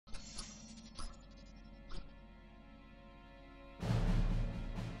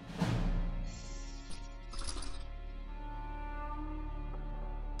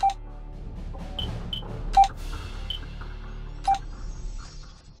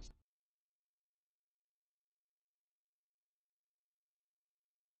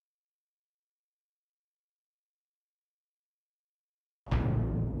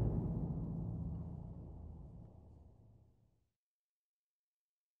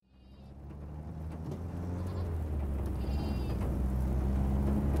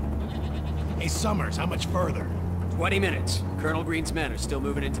Hey, Summers, how much further? 20 minutes. Colonel Green's men are still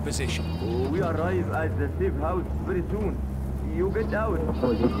moving into position. We arrive at the safe house very soon. You get out.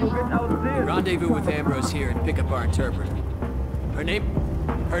 You get out there. Rendezvous with Ambrose here and pick up our interpreter. Her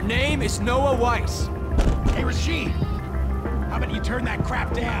name is Noah Weiss. Hey, Rashid! How about you turn that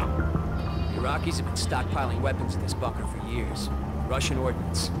crap down? The Iraqis have been stockpiling weapons in this bunker for years. Russian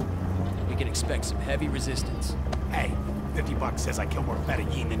ordnance. We can expect some heavy resistance. Hey, $50 says I kill more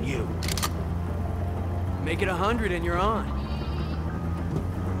Fedayeen than you. Make it 100 and you're on.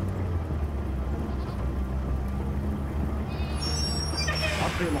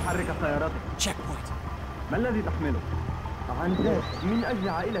 أطفئ محرك سيارتك. Checkpoint. ما الذي تحمله؟ عن ذلك من أجل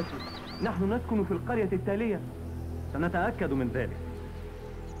عائلتي. نحن نسكن في القرية التالية. سنتأكد من ذلك.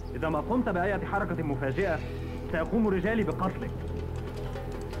 إذا ما قمت بأي حركة مفاجئة سيقوم رجالي بقتلك.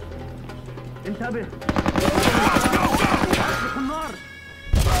 انتبه. أطلق النار.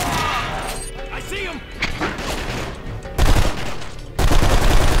 I see him!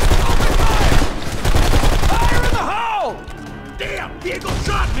 Fire in the hole! Damn! The Eagle's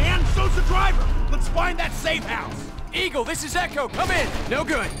shot, man! So's the driver! Let's find that safe house! Eagle, this is Echo. Come in. No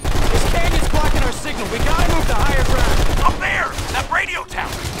good. This canyon's blocking our signal. We gotta move to higher ground. Up there! That radio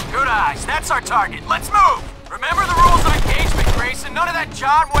tower! Good eyes. That's our target. Let's move! Remember the rules of engagement, Grayson. None of that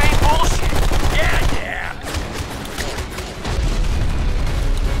John Wayne bullshit. Yeah!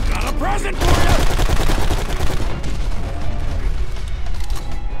 Got a present for you!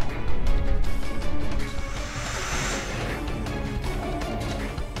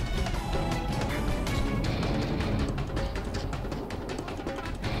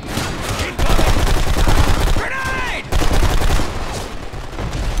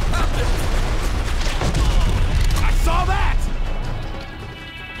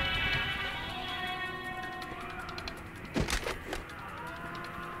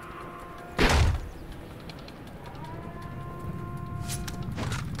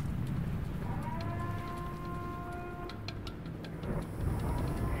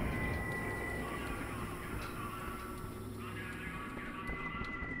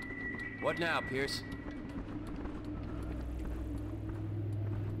 What now, Pierce?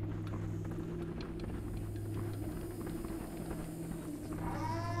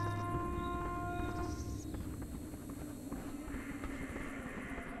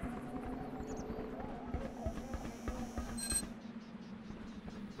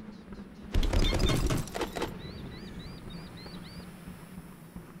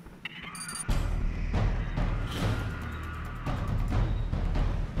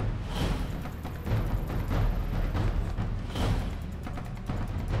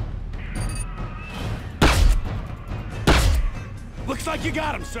 Looks like you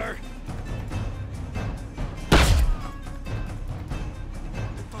got him, sir.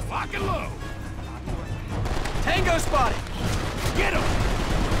 Lock and load. Tango spotted! Get him!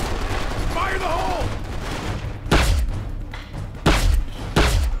 Fire the hole!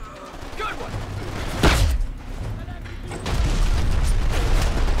 Good one!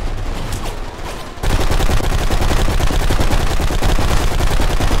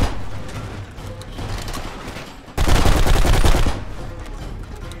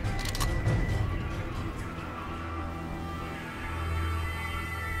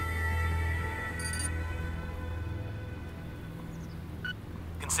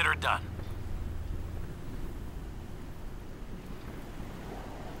 Consider it done.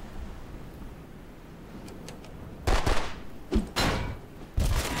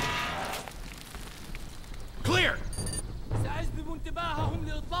 Clear! سأجذب انتباههم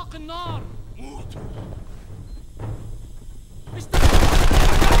لإطلاق النار. Moved.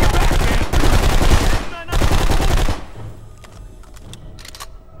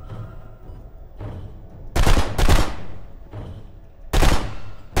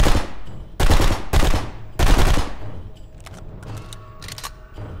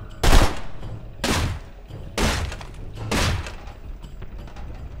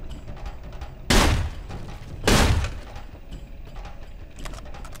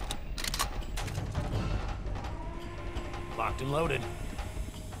 Locked and loaded.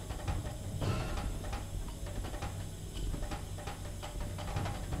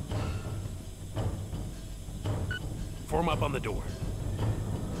 Form up on the door.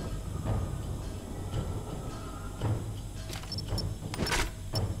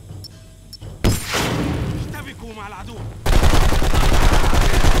 اشتبكوا مع العدو.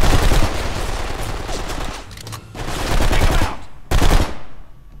 Take him out!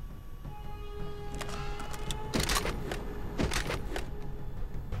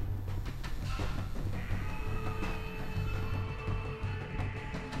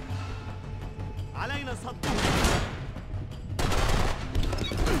 أين صدهم؟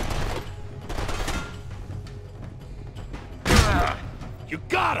 You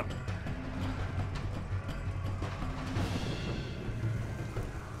got him!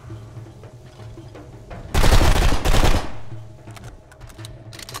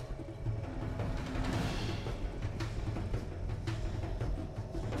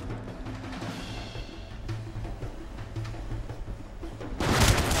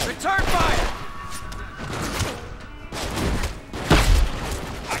 Return fire!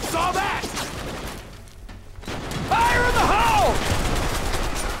 I saw that! Fire in the hole!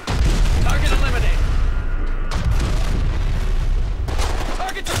 Target eliminated.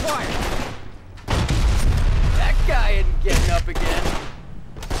 Target acquired. That guy isn't getting up again.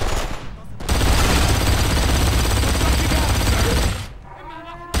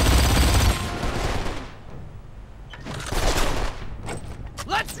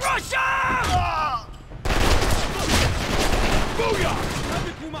 Let's rush him! Booyah!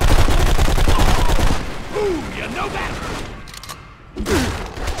 Ooh, you know that!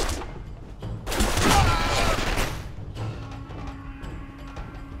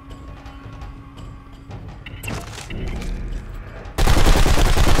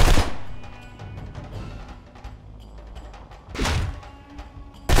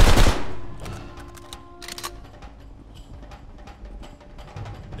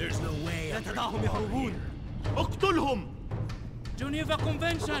 There's no way. لا تدعهم يهربون. اقتلهم! Geneva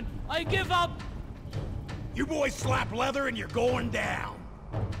Convention. I give up. You boys slap leather and you're going down.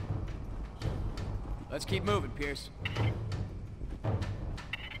 Let's keep moving, Pierce.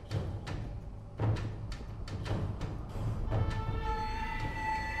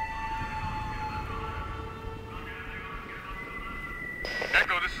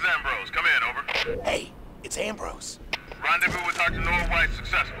 Echo, this is Ambrose. Come in, over. Hey, it's Ambrose. Rendezvous with Dr. Noah White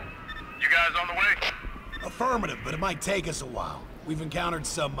successful. You guys on the way? Affirmative, but it might take us a while. We've encountered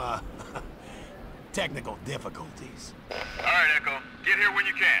some, technical difficulties. All right, Echo. Get here when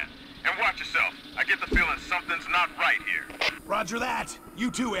you can. And watch yourself. I get the feeling something's not right here. Roger that. You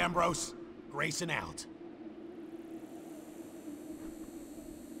too, Ambrose. Grayson out.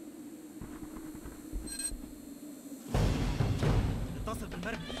 اتصل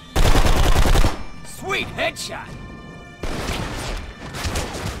بالمركز. Sweet headshot!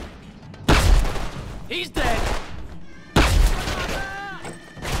 He's dead!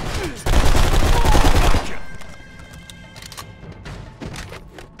 Gotcha.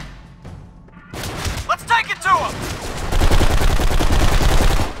 Let's take it to him!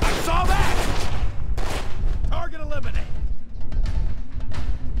 I saw that! Target eliminated.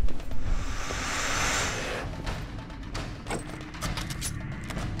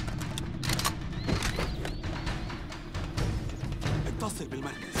 اتصل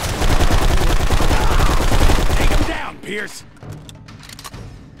بالمركز. Take him down, Pierce.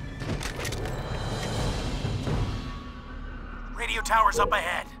 Radio tower's up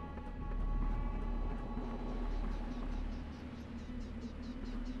ahead.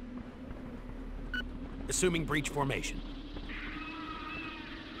 Assuming breach formation.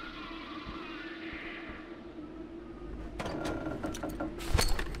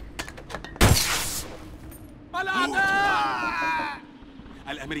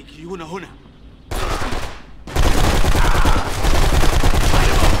 الأمريكيون هنا.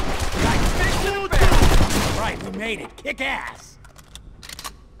 Right, we made it. Kick ass.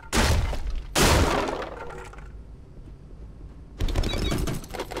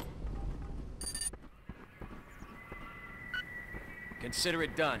 Consider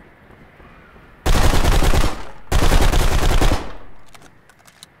it done.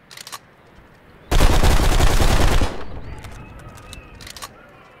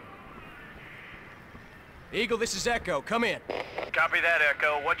 Eagle, this is Echo. Come in. Copy that,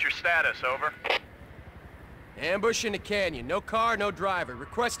 Echo. What's your status, over? Ambush in the canyon. No car, no driver.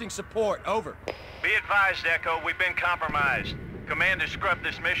 Requesting support. Over. Be advised, Echo. We've been compromised. Command has scrubbed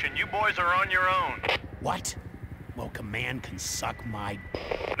this mission. You boys are on your own. What? Well, command can suck my...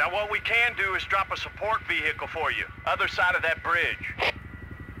 Now, what we can do is drop a support vehicle for you. Other side of that bridge.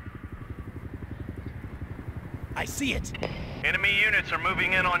 I see it. Enemy units are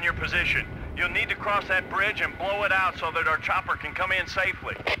moving in on your position. You'll need to cross that bridge and blow it out so that our chopper can come in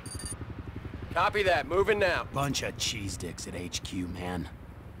safely. Copy that. Moving now. Bunch of cheese dicks at HQ, man.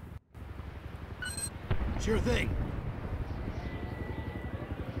 Sure thing.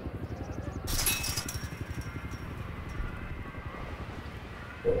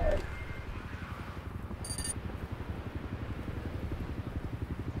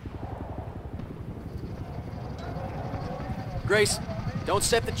 Grace, Don't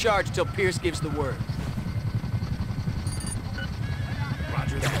set the charge till Pierce gives the word.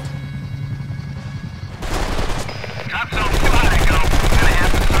 Roger that. Top zone 2 out to go. Gonna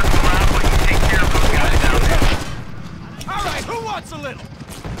have to circle around while you take care of those guys down there. All right, who wants a little?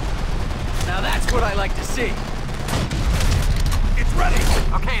 Now that's what I like to see. It's ready.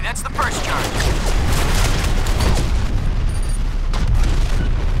 Okay, that's the first charge.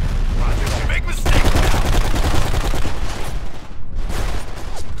 Roger, big mistake now.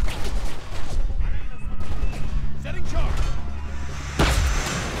 Setting charge.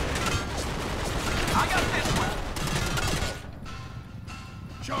 I got this one.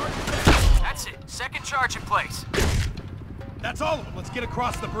 Charge. That's it. Second charge in place. That's all of them. Let's get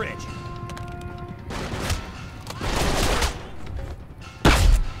across the bridge.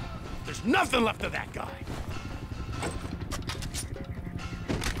 There's nothing left of that guy.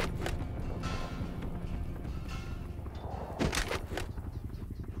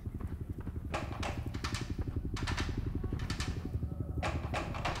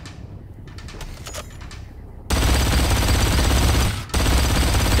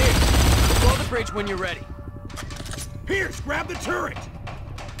 Blow the bridge when you're ready. Pierce, grab the turret!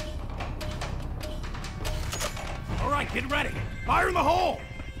 All right, get ready. Fire in the hole!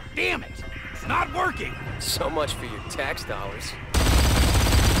 Damn it! It's not working! So much for your tax dollars.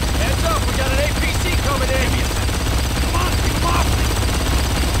 Heads up, we got an APC coming in. Come on, keep him off me!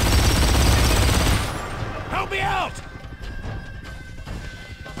 Help me out!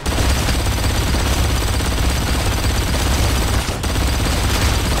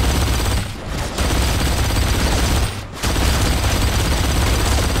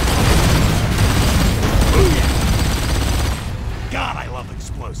 God, I love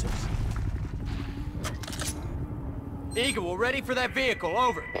explosives. Eagle, we're ready for that vehicle.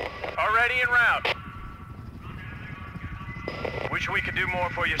 Over. Already en route. Wish we could do more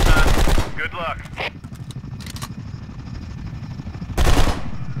for you, son. Good luck.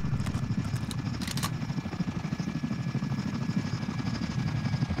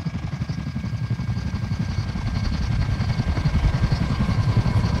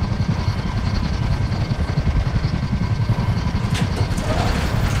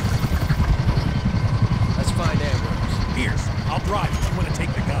 Let's find Ambrose. Pierce, I'll drive if you want to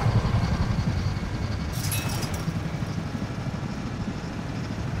take the gun.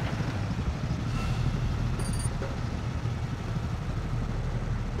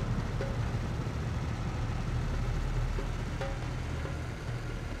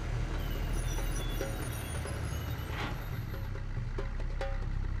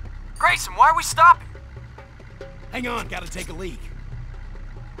 Grayson, why are we stopping? Hang on, gotta take a leak.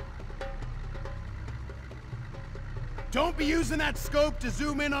 Don't be using that scope to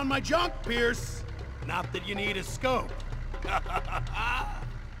zoom in on my junk, Pierce. Not that you need a scope.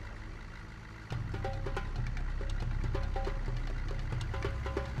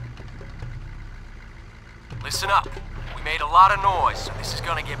 Listen up. We made a lot of noise, so this is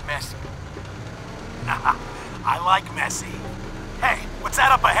gonna get messy. I like messy. Hey, what's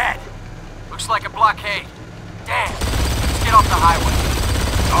that up ahead? Looks like a blockade. Damn. Let's get off the highway.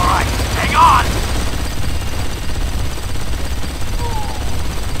 All right, hang on!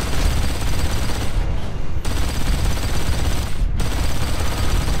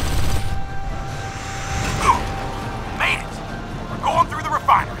 Made it! We're going through the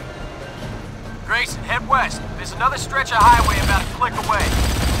refinery. Grayson, head west. There's another stretch of highway about a click away.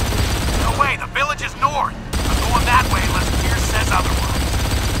 No way, the village is north. I'm going that way unless Pierce says otherwise.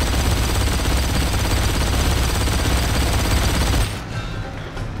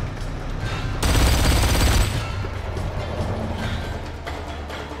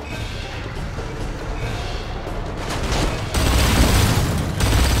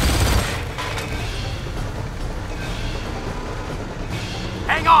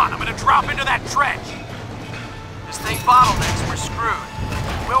 Hang on, I'm gonna drop into that trench. This thing bottlenecks, we're screwed.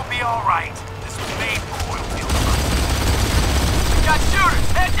 We'll be all right. This was made for oil field. We got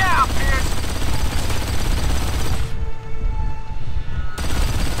shooters! Head down, Pierce!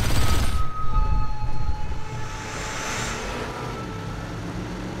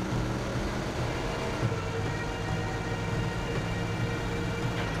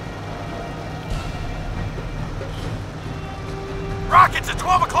 Rockets at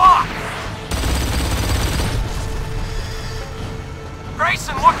 12 o'clock!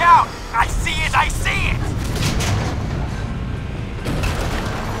 Grayson, look out! I see it, I see it!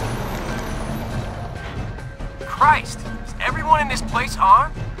 Christ, is everyone in this place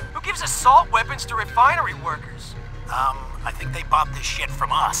armed? Who gives assault weapons to refinery workers? I think they bought this shit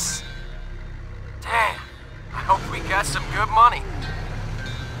from us. Damn, I hope we got some good money.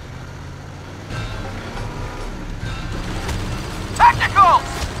 Technicals!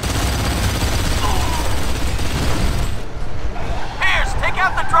 Pierce, take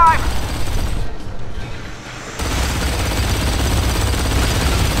out the driver!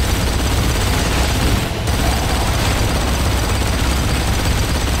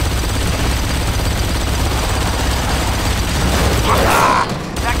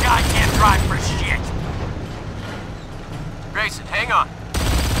 That guy can't drive for shit. Grayson, hang on.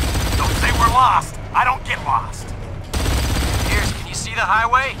 Don't say we're lost. I don't get lost. Pierce, can you see the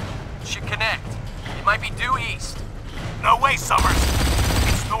highway? It should connect. It might be due east. No way, Summers.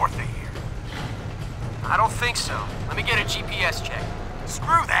 It's north of here. I don't think so. Let me get a GPS check.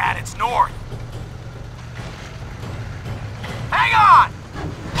 Screw that, it's north. Hang on!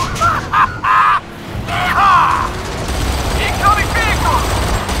 Incoming vehicles!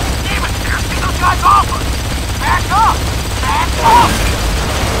 Damn it, Pierce, get those guys off us! Back up! Back up!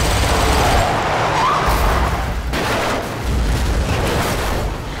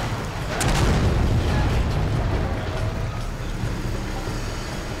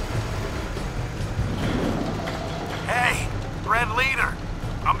 Hey, Red Leader.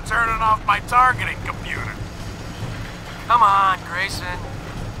 I'm turning off my targeting computer. Come on, Grayson.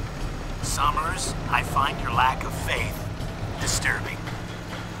 Summers, I find your lack of faith disturbing.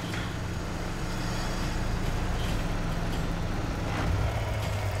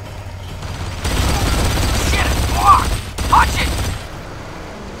 Shit, it's blocked! Punch it!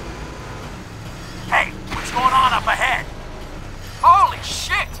 Hey, what's going on up ahead? Holy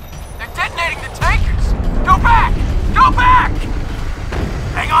shit! They're detonating the tankers! Go back! Go back!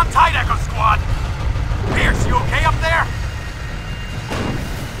 Hang on tight, Echo Squad. Pierce, you okay up there?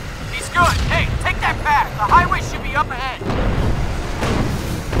 He's good. Hey, take that path. The highway should be up ahead.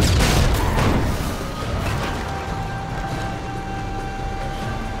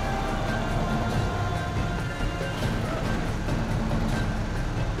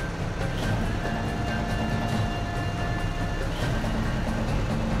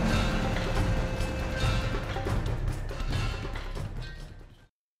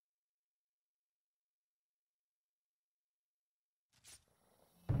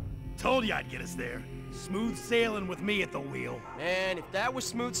 Told you I'd get us there. Smooth sailing with me at the wheel. Man, if that was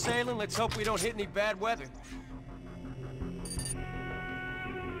smooth sailing, let's hope we don't hit any bad weather.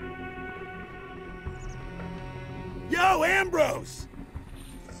 Yo, Ambrose!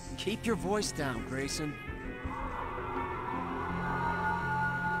 Keep your voice down, Grayson.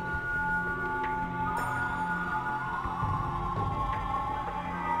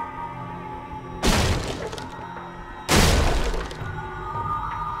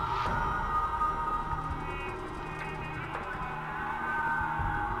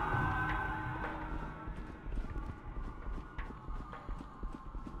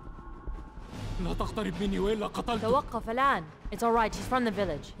 لا تقترب مني وإلا قتلتك. توقف الآن. It's all right. He's from the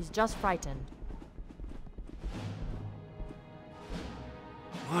village. He's just frightened.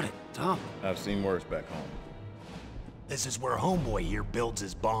 What a dump. I've seen worse back home. This is where homeboy here builds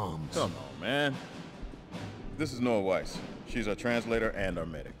his bombs. Come on, man. This is Noah Weiss. She's our translator and our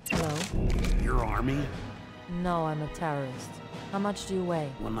medic. Hello? Your army? No, I'm a terrorist. How much do you weigh?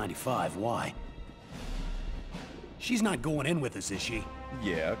 195, why? She's not going in with us, is she?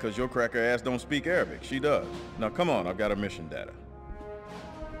 Yeah, because your cracker ass don't speak Arabic. She does. Now come on, I've got our mission data.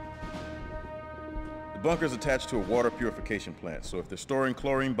 The bunker's attached to a water purification plant, so if they're storing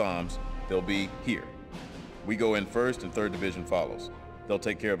chlorine bombs, they'll be here. We go in first and 3rd Division follows. They'll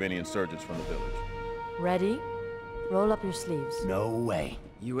take care of any insurgents from the village. Ready? Roll up your sleeves. No way.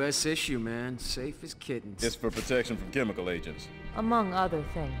 U.S. issue, man. Safe as kittens. It's for protection from chemical agents. Among other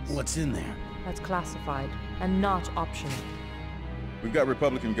things. What's in there? That's classified and not optional. We've got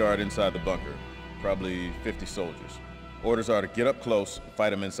Republican Guard inside the bunker. Probably 50 soldiers. Orders are to get up close and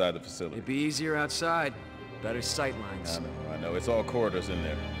fight them inside the facility. It'd be easier outside. Better sight lines. I know. It's all corridors in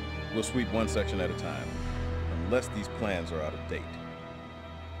there. We'll sweep one section at a time. Unless these plans are out of date.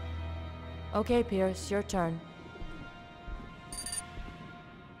 Okay, Pierce, your turn.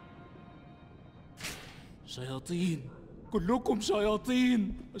 شياطين كلكم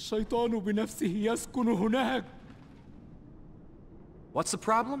شياطين الشيطان بنفسه يسكن هناك. What's the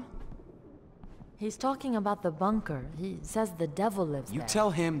problem? He's talking about the bunker. He says the devil lives You there.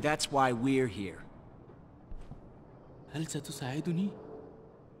 tell him that's why we're here. هل ستساعدني؟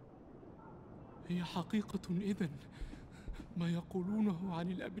 هي حقيقة إذن ما يقولونه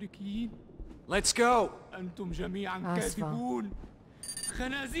عن الأمريكيين. Let's go! أنتم جميعا أسفة. كاذبون.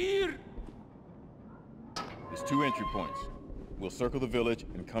 خنازير. There's 2 entry points. We'll circle the village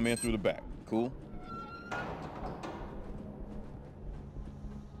and come in through the back. Cool?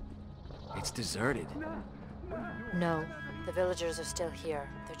 It's deserted. No, The villagers are still here.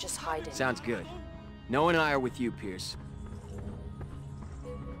 They're just hiding. Sounds good. Noah and I are with you, Pierce.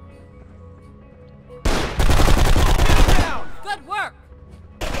 Good work!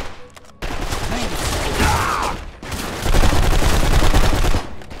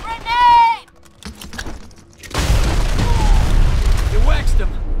 Grenade! You waxed him!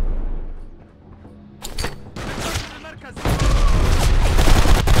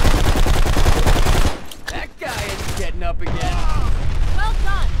 That guy is getting up again. Well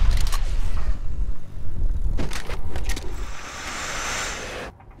done!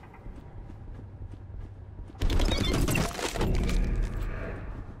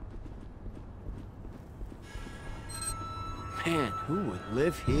 Man, who would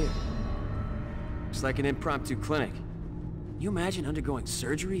live here? It's like an impromptu clinic. You imagine undergoing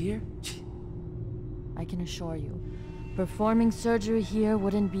surgery here? I can assure you, performing surgery here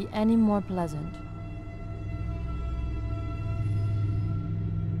wouldn't be any more pleasant.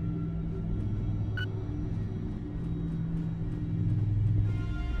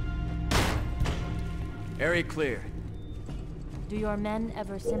 Area clear. Do your men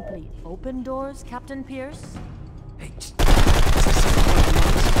ever simply open doors, Captain Pierce? Hey, this is something one of the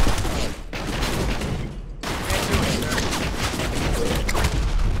Can't do it, sir.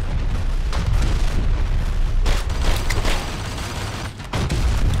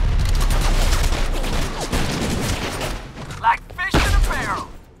 Like fish in a barrel.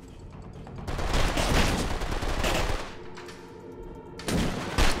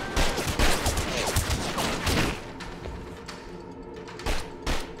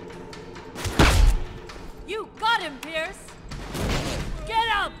 You got him, Pierce! Get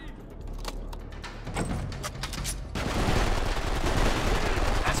up!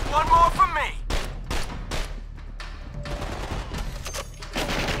 That's one more from me.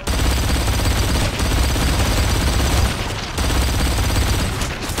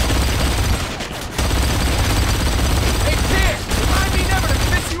 Hey, Pierce, remind me never to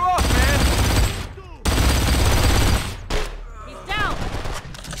piss you off, man. He's down!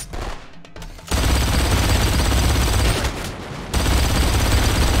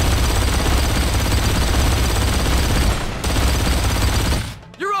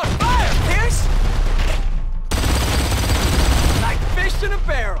 You're on fire, Pierce! Like fish in a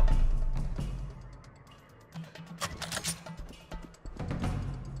barrel.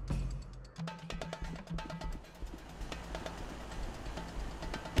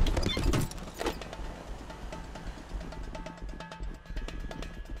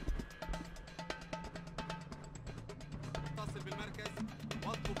 اتصل بالمركز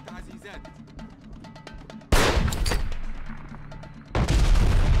واطلب تعزيزات.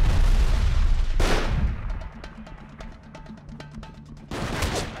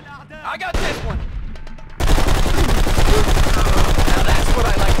 I got this one. Now that's what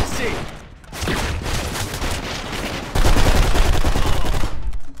I like to see.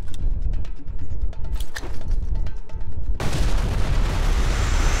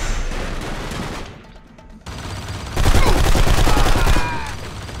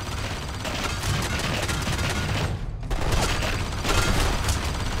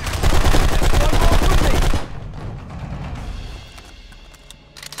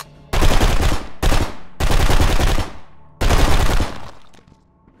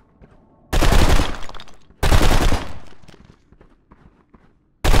 One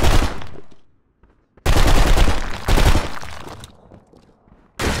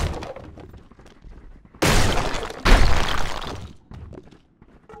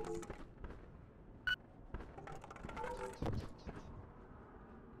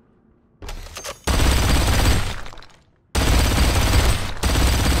more for me.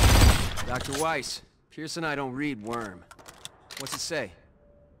 Dr. Weiss, Pierce and I don't read Worm. What's it say?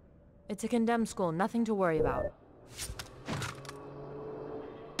 It's a condemned school, nothing to worry about.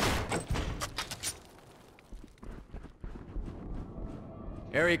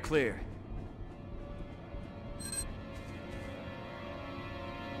 Area clear.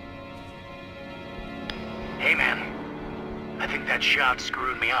 Hey, man. I think that shot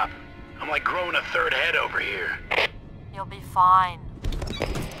screwed me up. I'm like growing a third head over here. You'll be fine.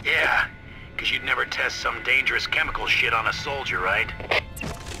 Yeah, because you'd never test some dangerous chemical shit on a soldier, right?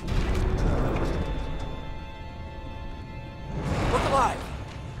 Look alive!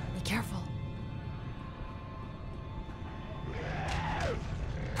 Be careful.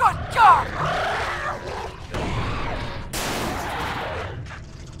 Good God!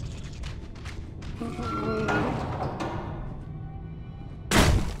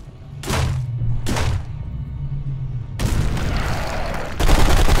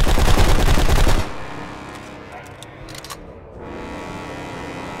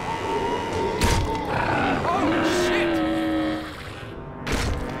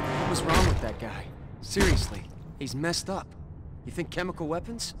 was wrong with that guy? Seriously, he's messed up. You think chemical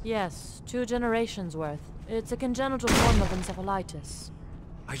weapons? Yes, 2 generations worth. It's a congenital form of encephalitis.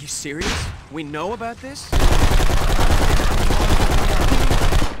 Are you serious? We know about this?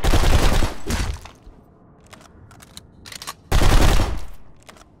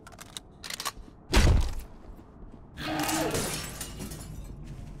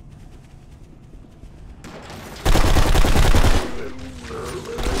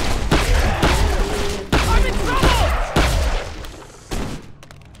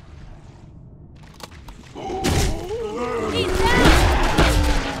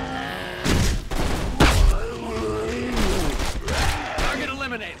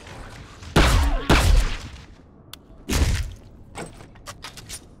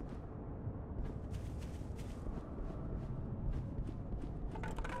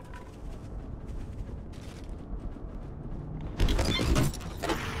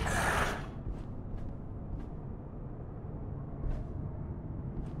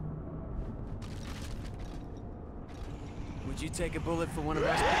 Would you take a bullet for one of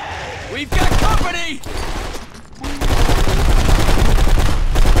us? We've got company!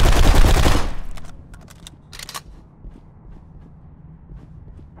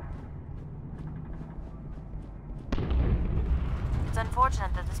 It's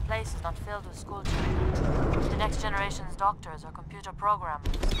unfortunate that this place is not filled with school children. The next generation's doctors are computer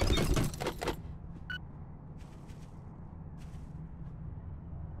programmers.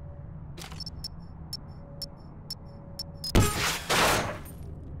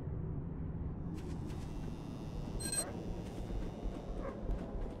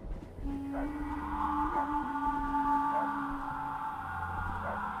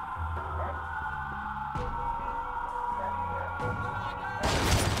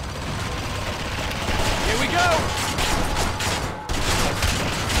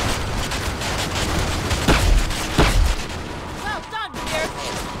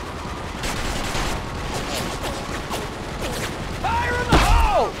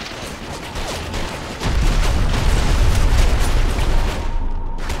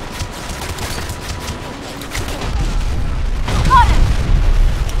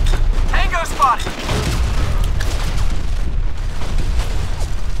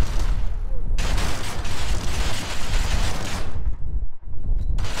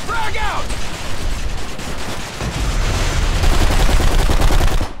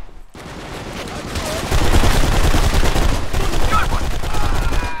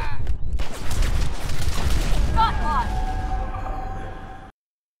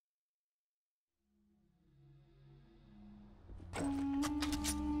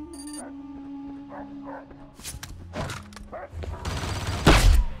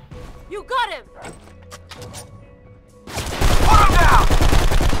 You got him! Put him down!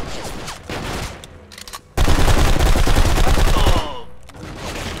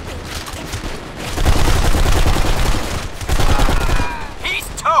 He's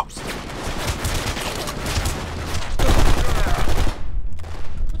toast!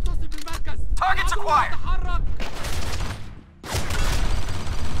 Target's acquired!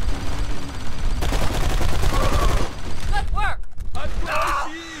 Good work!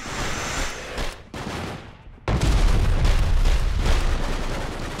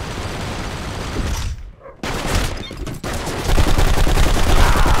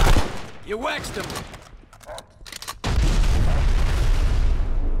 You waxed him!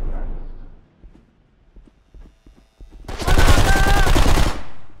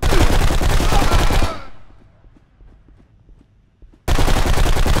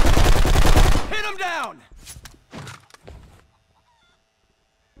 Hit him down!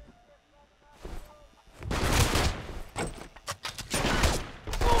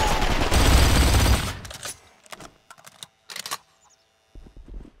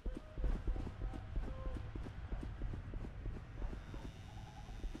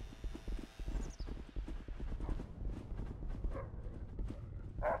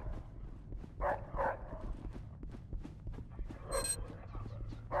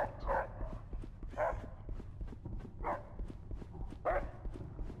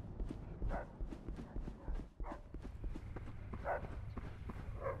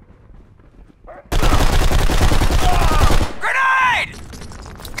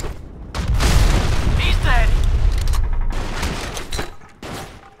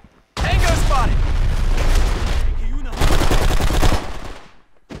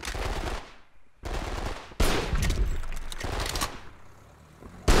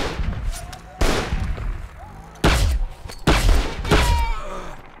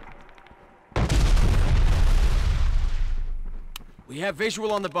 have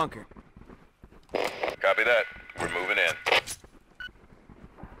visual on the bunker. Copy that. We're moving in.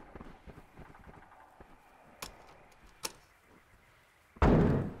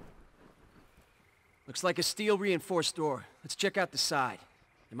 Looks like a steel reinforced door. Let's check out the side.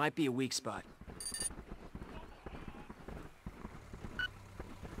 There might be a weak spot.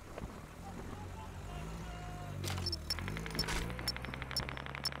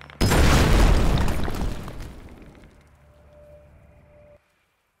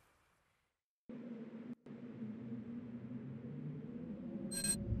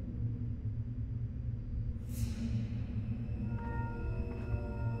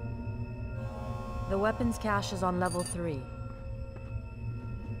 The weapons cache is on level 3.